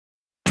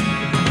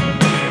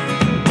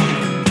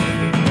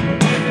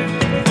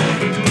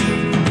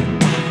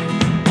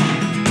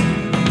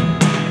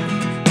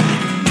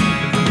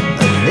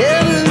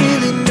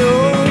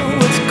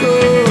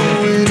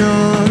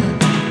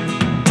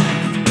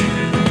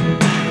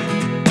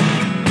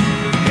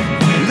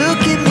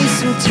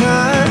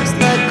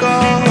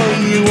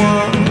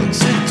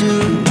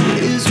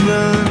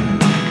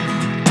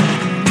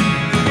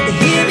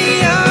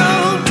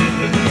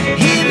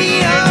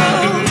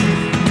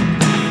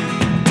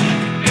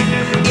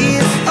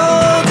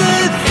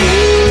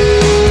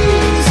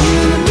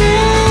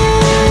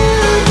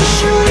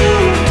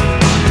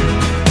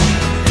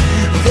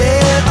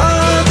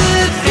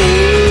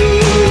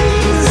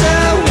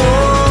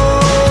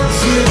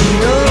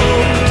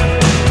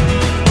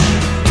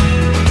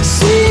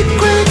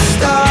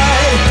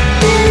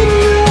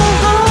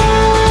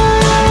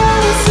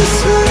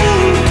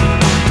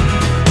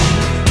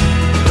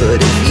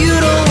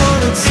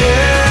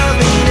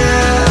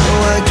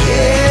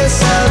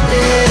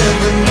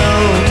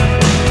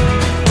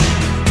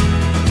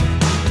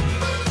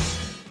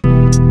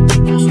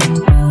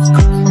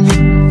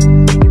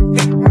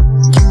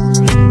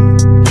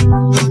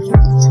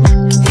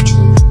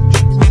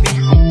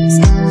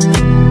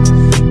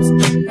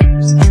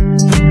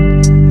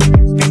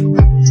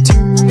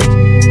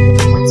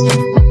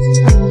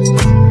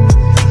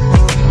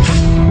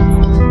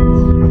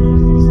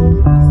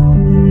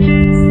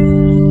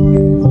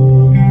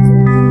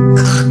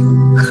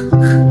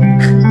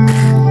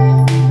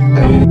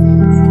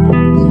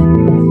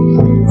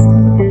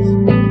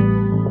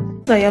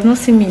that you have not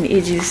seen me in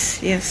ages.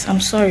 Yes,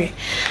 I'm sorry,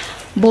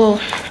 but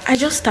I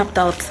just tapped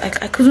out.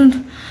 I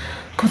couldn't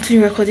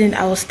continue recording.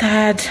 I was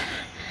tired.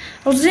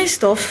 I was doing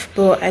stuff,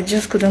 but I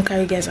just couldn't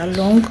carry you guys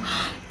along.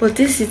 But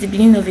this is the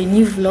beginning of a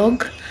new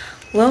vlog.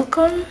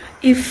 Welcome.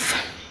 If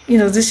you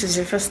know this is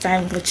your first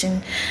time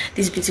watching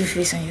this beautiful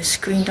face on your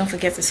screen, don't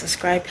forget to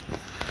subscribe.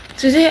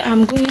 Today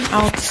I'm going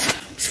out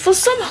for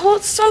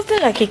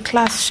something like a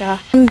class.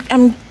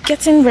 I'm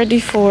getting ready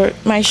for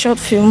my short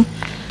film,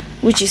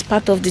 which is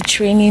part of the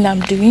training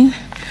I'm doing.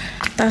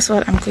 That's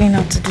what I'm going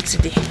out to do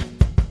today.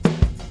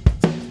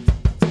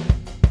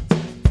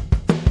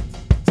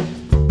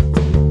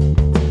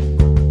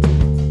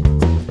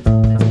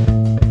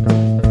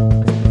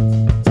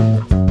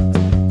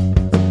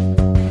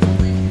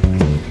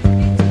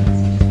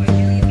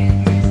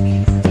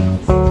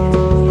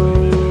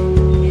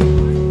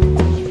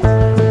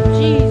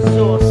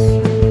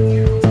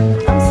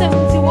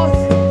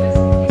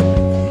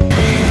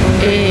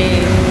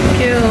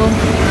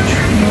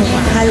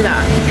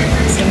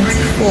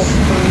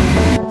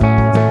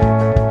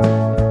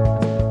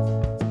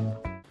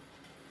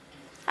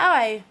 How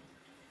are you?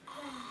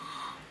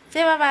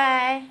 Say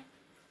bye-bye.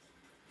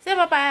 Say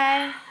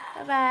bye-bye.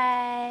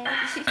 Bye-bye.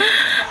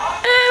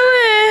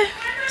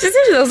 She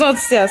said she doesn't want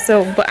to see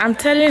herself, but I'm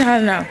telling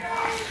her now.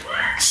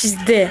 She's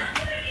there.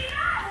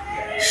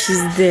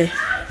 She's there.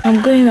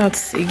 I'm going out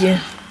again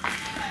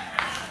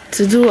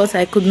to do what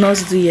I could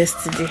not do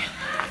yesterday.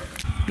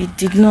 We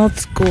did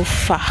not go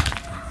far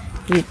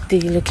with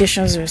the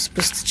locations we were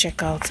supposed to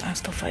check out and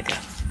stuff like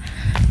that.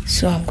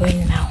 So I'm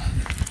going now.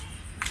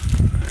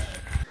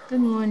 Good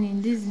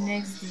morning. This is the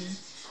next day.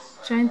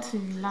 Trying to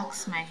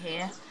relax my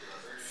hair.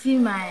 See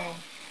my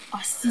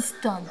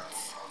assistant.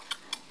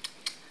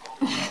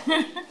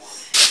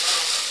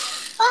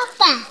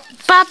 Papa.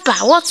 Papa.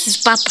 What is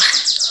Papa?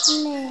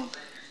 No.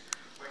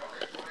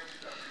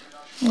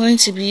 I'm going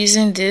to be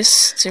using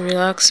this to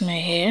relax my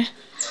hair.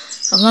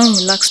 I've not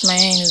relaxed my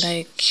hair in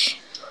like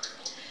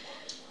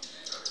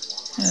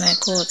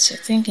what? I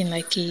think in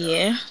like a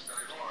year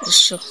or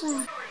so.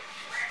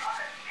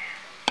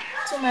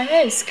 So my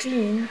hair is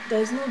clean,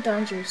 there's no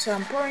dandruff, so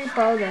I'm pouring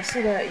powder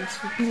so that it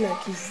will be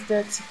like it's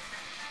dirty.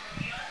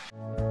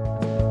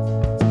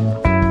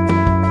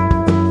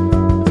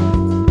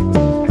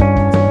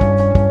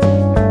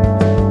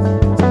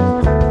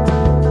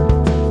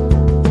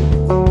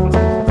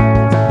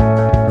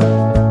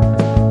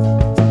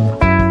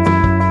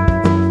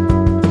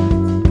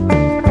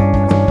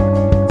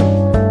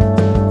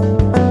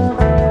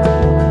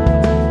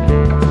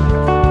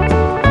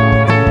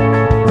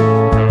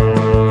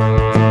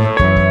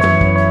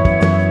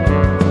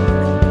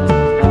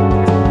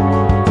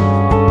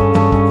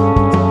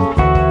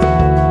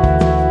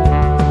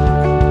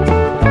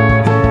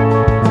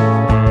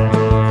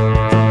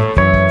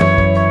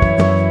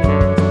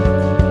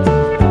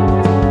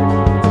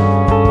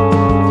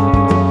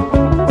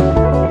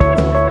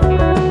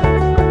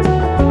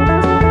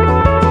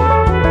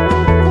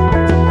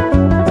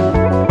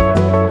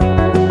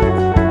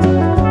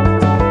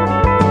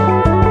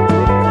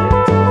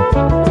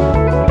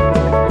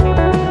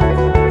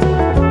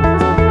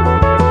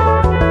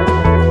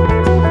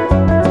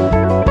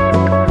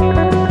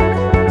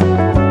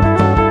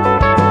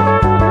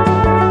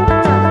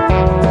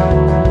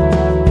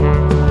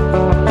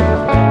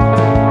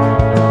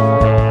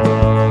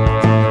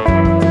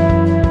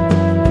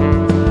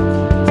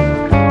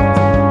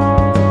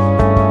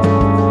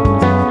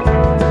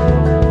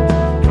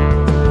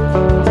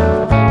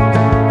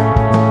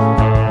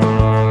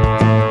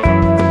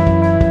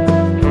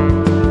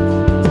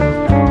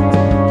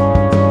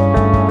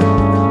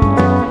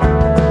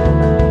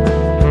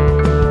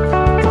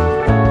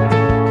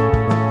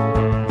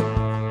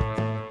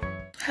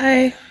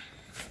 Hi.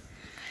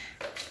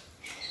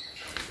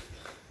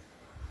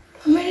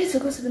 I'm ready to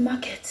go to the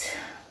market.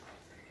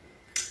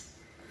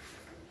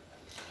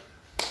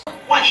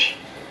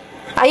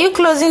 Are you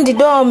closing the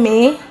door on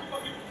me?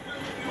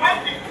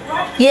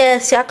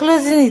 Yes, you are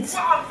closing it.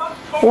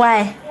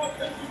 Why?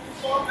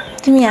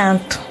 Give me a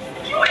hand.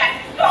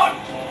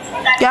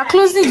 You are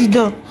closing the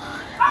door.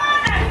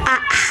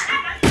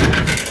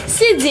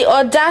 See the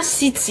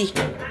audacity.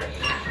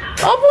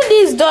 Open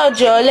this door,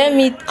 Joe. Let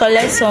me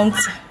collect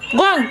something.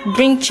 Go and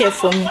bring chair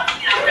for me.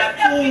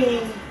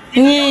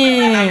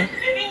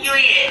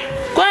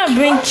 Go and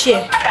bring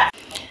chair.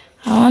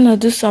 I want to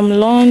do some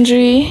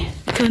laundry.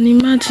 You can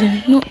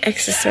imagine, no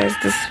exercise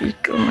this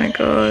week. Oh my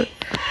god.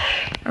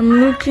 I'm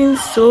looking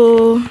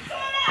so...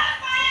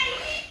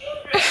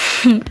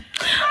 I'm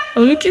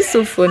looking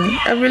so funny.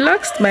 I've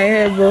relaxed my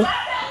hair, but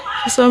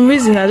for some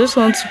reason I just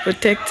want to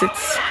protect it.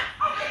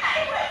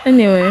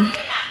 Anyway,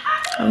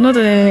 I've not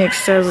done any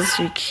exercise this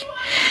week.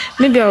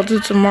 Maybe I'll do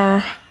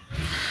tomorrow.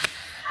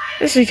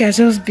 This week I've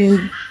just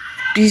been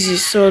busy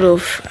sort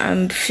of,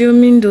 and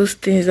filming those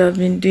things I've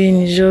been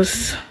doing is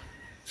just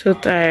so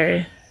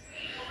tiring.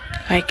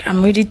 Like,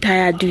 I'm really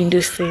tired doing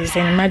those things,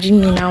 and imagine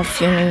me now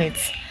filming it.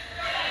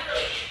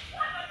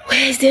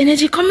 Where is the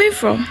energy coming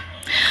from?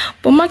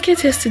 But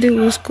market yesterday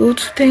was good,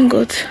 thank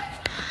God.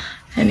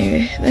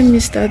 Anyway, let me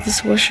start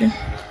this washing.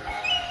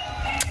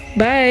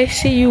 Bye.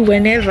 See you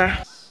whenever.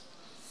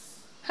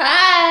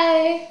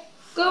 Hi.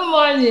 Good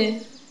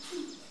morning.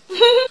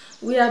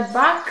 We are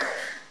back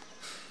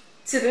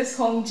to this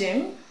home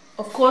gym,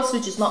 of course,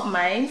 which is not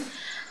mine.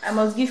 I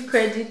must give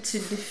credit to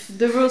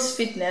the Drose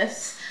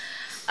Fitness.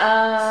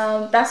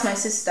 That's my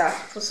sister.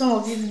 For some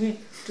of you who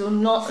do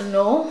not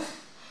know.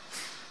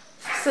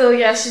 So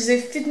yeah, she's a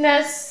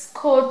fitness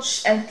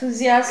coach,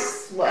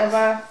 enthusiast,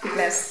 whatever,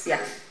 fitness, yeah.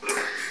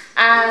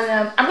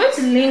 And I'm going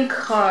to link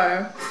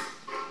her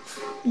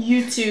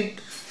YouTube,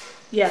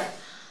 yeah,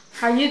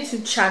 her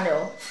YouTube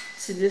channel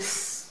to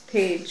this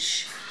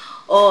page,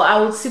 or I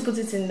will still put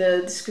it in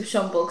the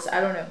description box.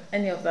 I don't know,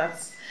 any of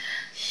that.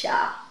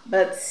 Yeah,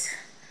 but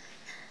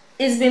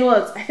it's been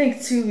what, I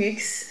think 2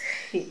 weeks.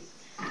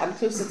 I'm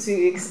close to 2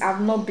 weeks.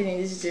 I've not been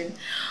in this gym,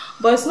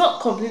 but it's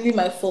not completely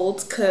my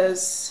fault,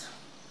 because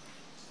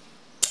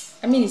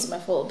I mean, it's my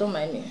fault, don't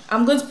mind me.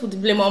 I'm going to put the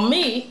blame on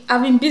me.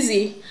 I've been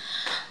busy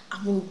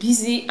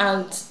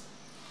and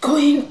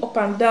going up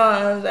and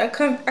down. I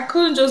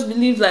couldn't just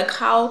believe like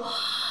how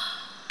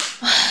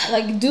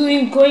like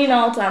going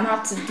out and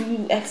have to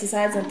do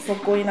exercise and before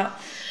going out.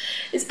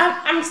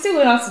 I'm still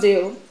going out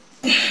today,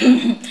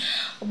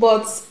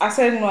 but I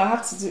said no, I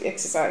have to do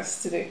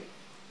exercise today.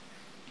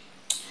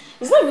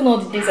 It's not even all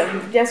the days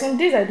there are some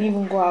days I didn't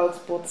even go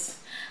out, but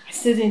I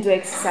still didn't do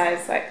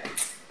exercise. Like,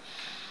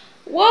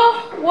 well,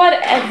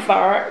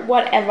 whatever,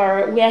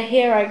 we are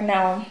here right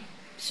now,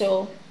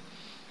 so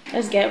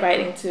let's get right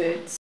into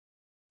it.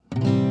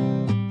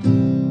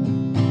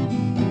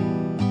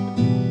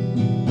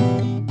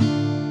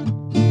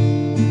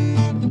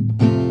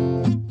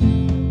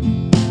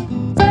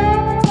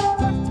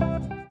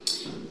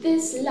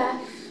 This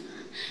life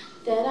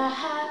that I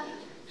have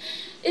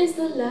is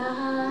the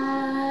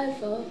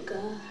life of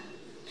God.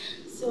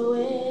 So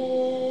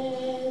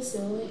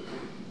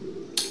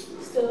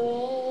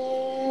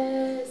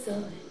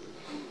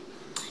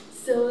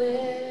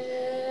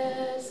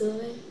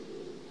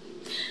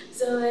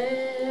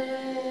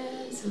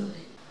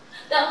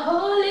the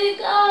Holy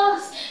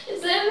Ghost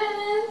is living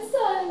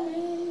inside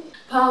me.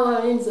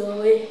 Power in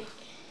Zoe.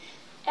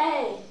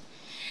 Hey,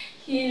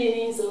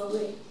 healing in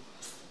Zoe.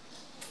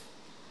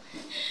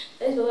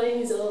 Favor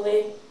in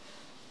Zoe.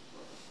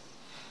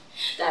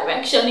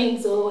 Direction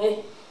in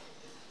Zoe.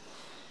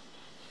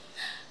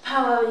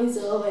 Power in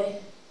Zoe.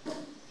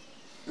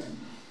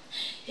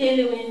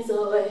 Healing in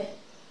Zoe.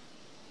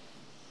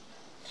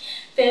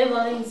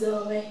 Favor in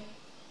Zoe.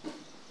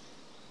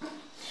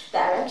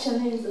 Direction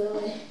in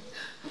Zoe.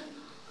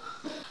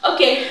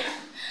 Okay,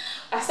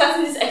 I'm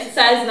starting this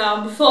exercise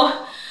now before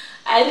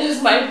I lose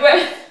my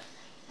breath.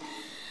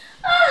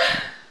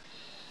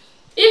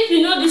 If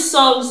you know this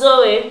song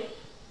Zoe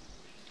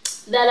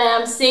that I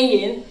am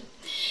singing,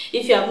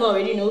 if you have not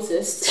already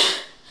noticed,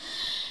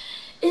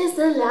 is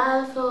the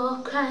life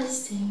of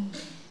Christ in me.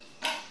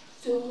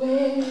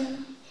 Zoe.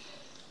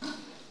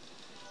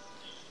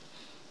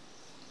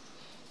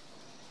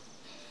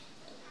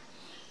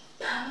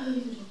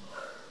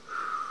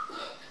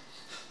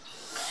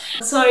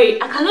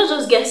 Sorry, I cannot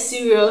just get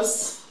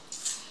serious.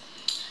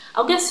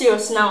 I'll get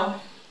serious now,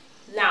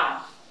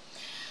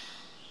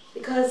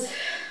 because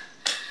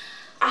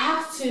I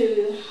have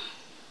to.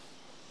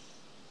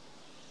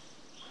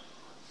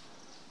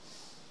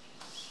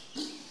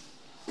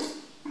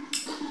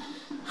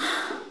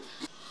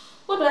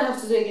 What do I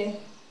have to do again?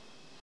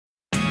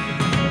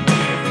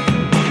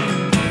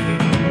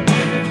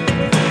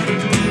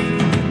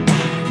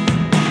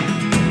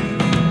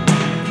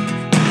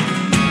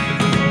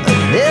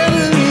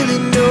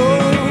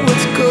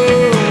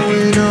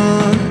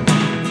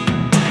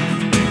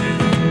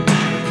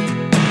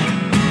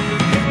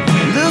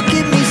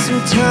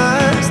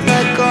 Sometimes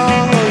like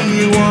all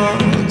you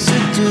want to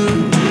do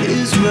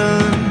is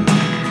run.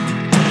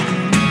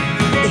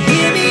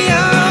 Hear me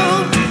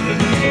out,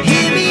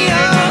 hear me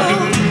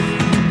out.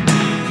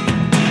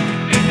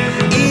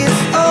 It's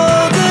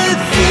all the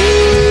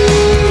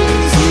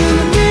things you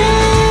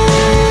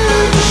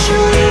never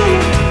show.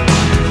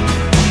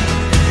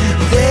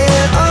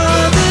 There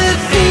are the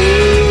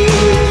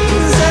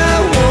things I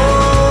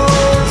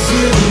want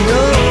to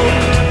know.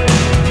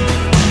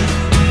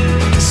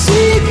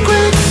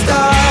 Secrets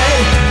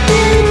start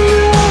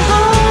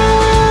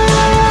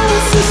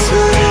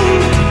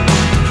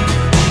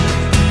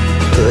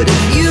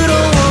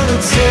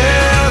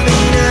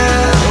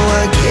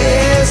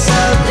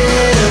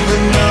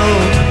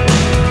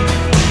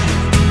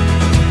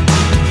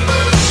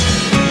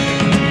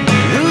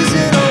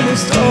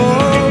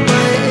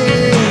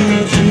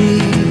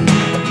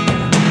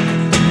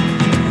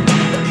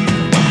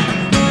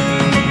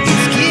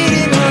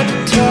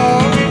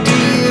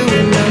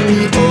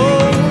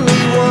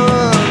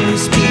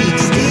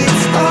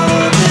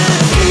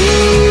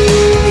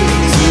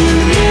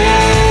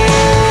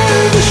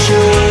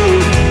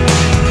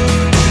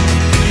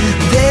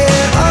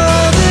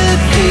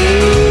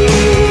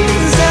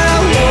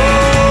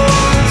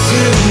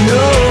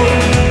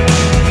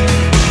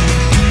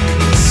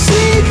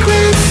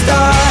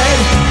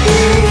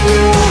in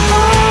your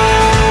heart.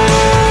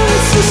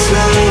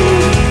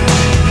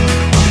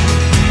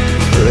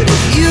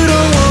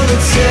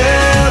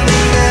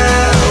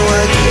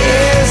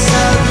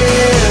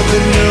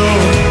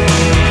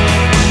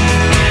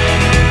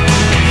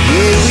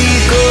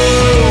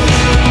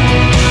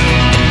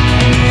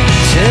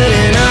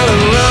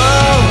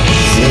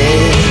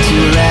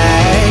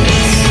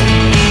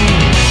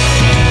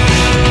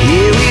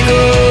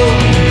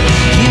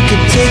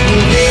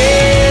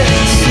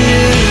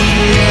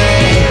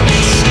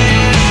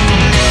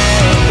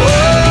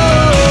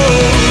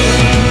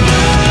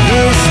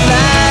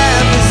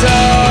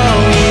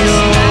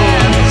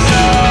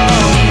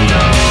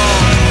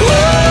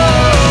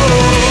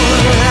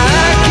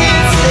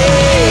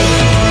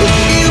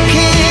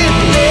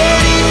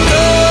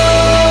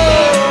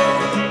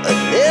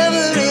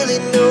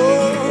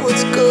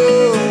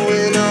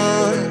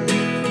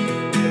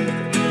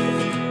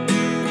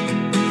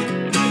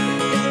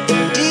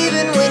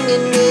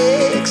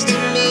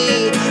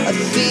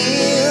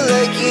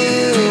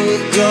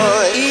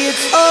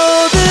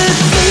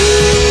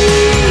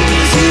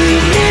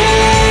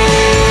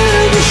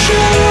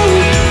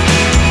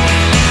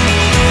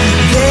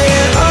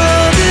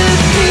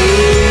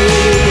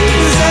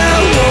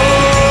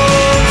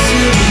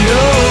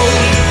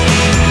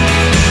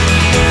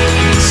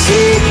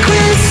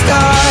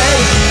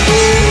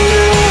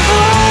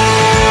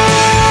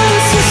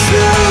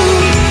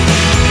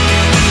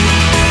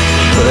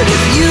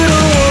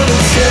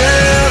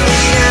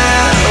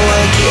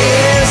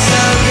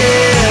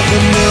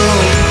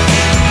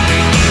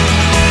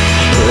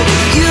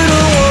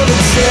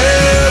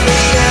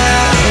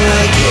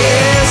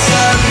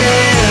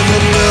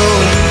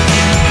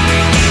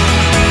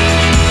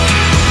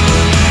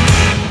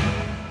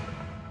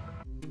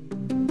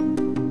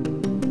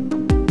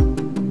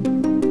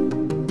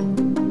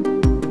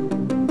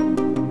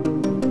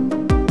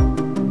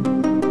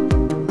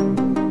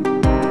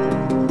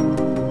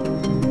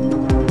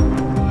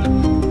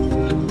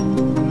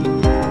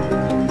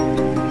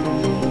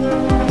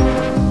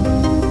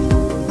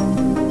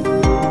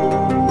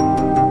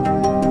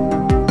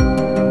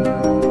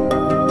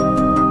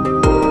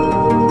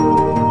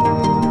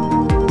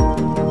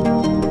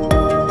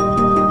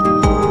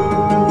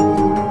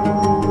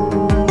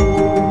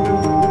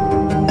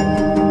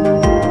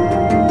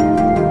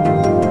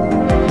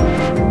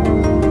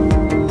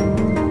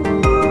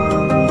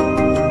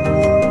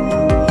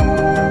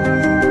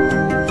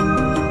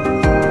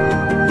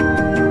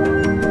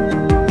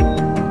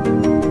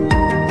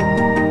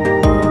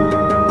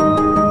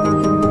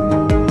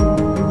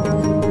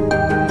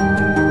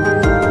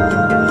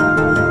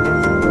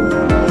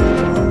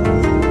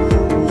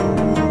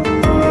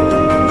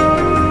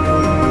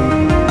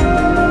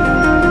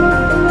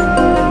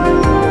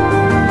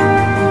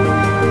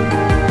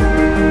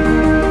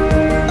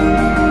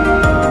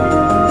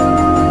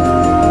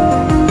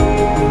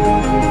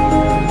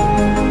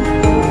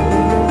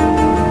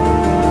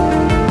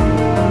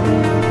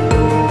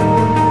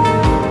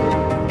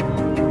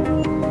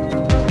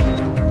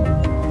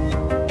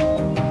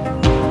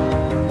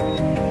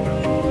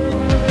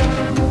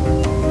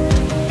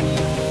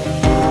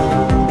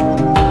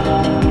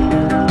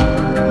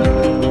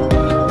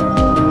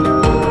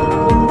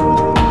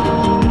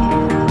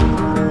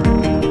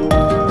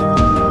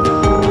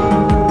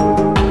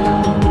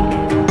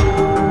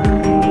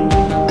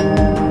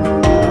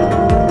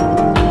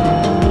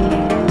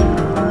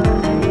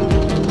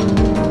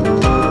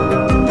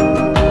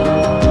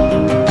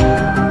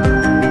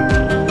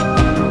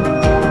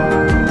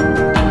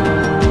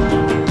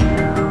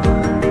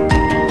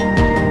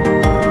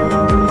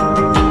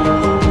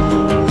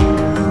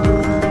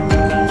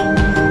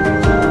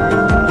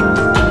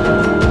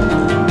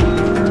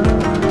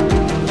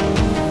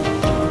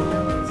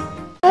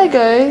 Hi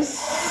guys.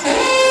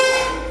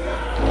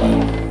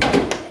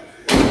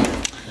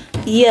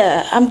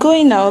 Yeah, I'm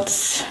going out.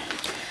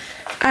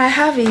 I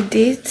have a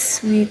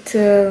date with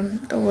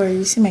don't worry,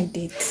 you see my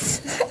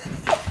dates.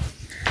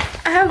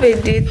 I have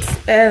a date.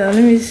 Let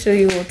me show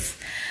you what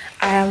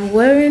I am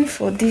wearing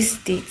for this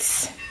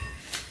date.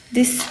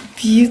 This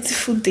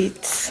beautiful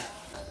date.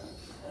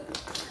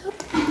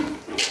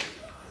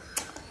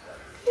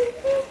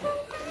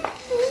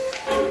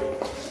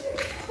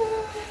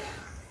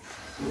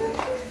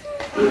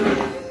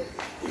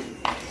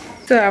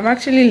 So I'm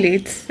actually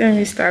late. Let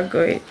me start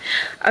going.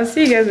 I'll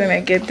see you guys when I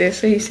get there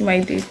so you see my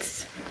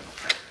dates.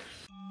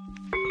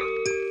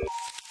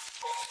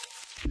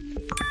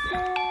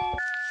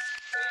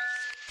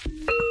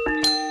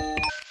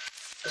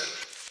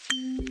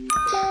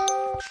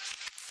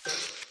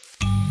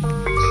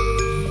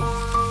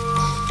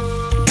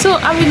 So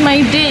I'm with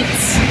my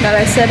dates that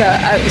I said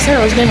I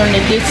was going on a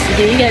date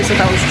today. You guys thought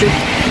I was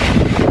joking.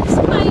 It's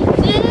my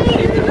date.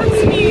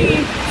 That's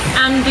me.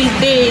 I'm the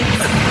date.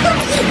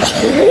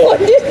 What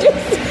did you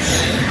say?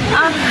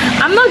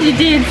 I'm not the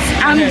date.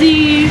 I'm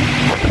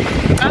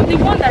the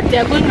one that they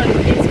are going on a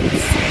date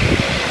with.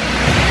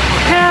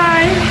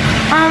 Hi,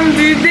 I'm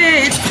the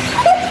date.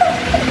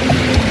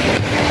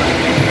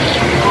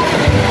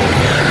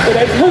 But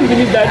I can't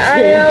believe that. I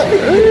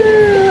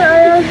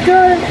am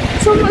done.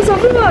 Some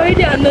people are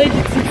already annoyed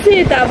to say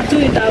it, I've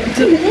done it.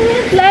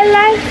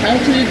 Like.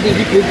 Actually,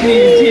 the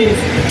please.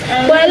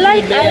 But I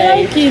like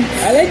it.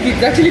 I like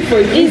it actually for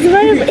you. It's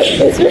very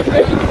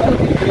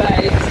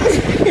Blight.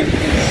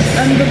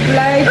 I'm the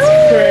blight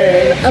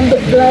friend. I'm the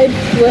blind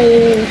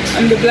friend.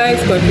 I'm the blight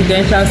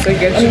confidential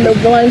secretary. I'm the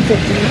blind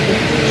secretary.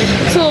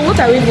 So what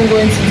are we even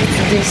going to do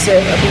today,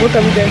 sir? What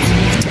are we going to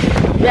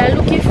do? We are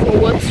looking for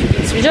what to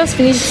eat. We just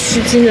finished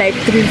shooting like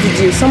 3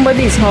 videos.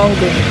 Somebody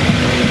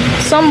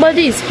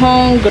is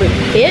hungry.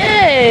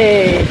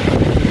 Yay!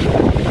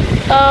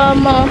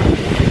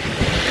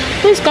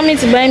 Who's coming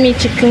to buy me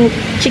chicken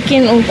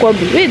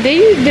nkwobi? Wait,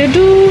 they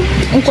do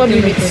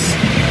nkwobi with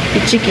the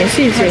chicken.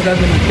 See it here. That's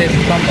going to test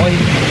palm oil.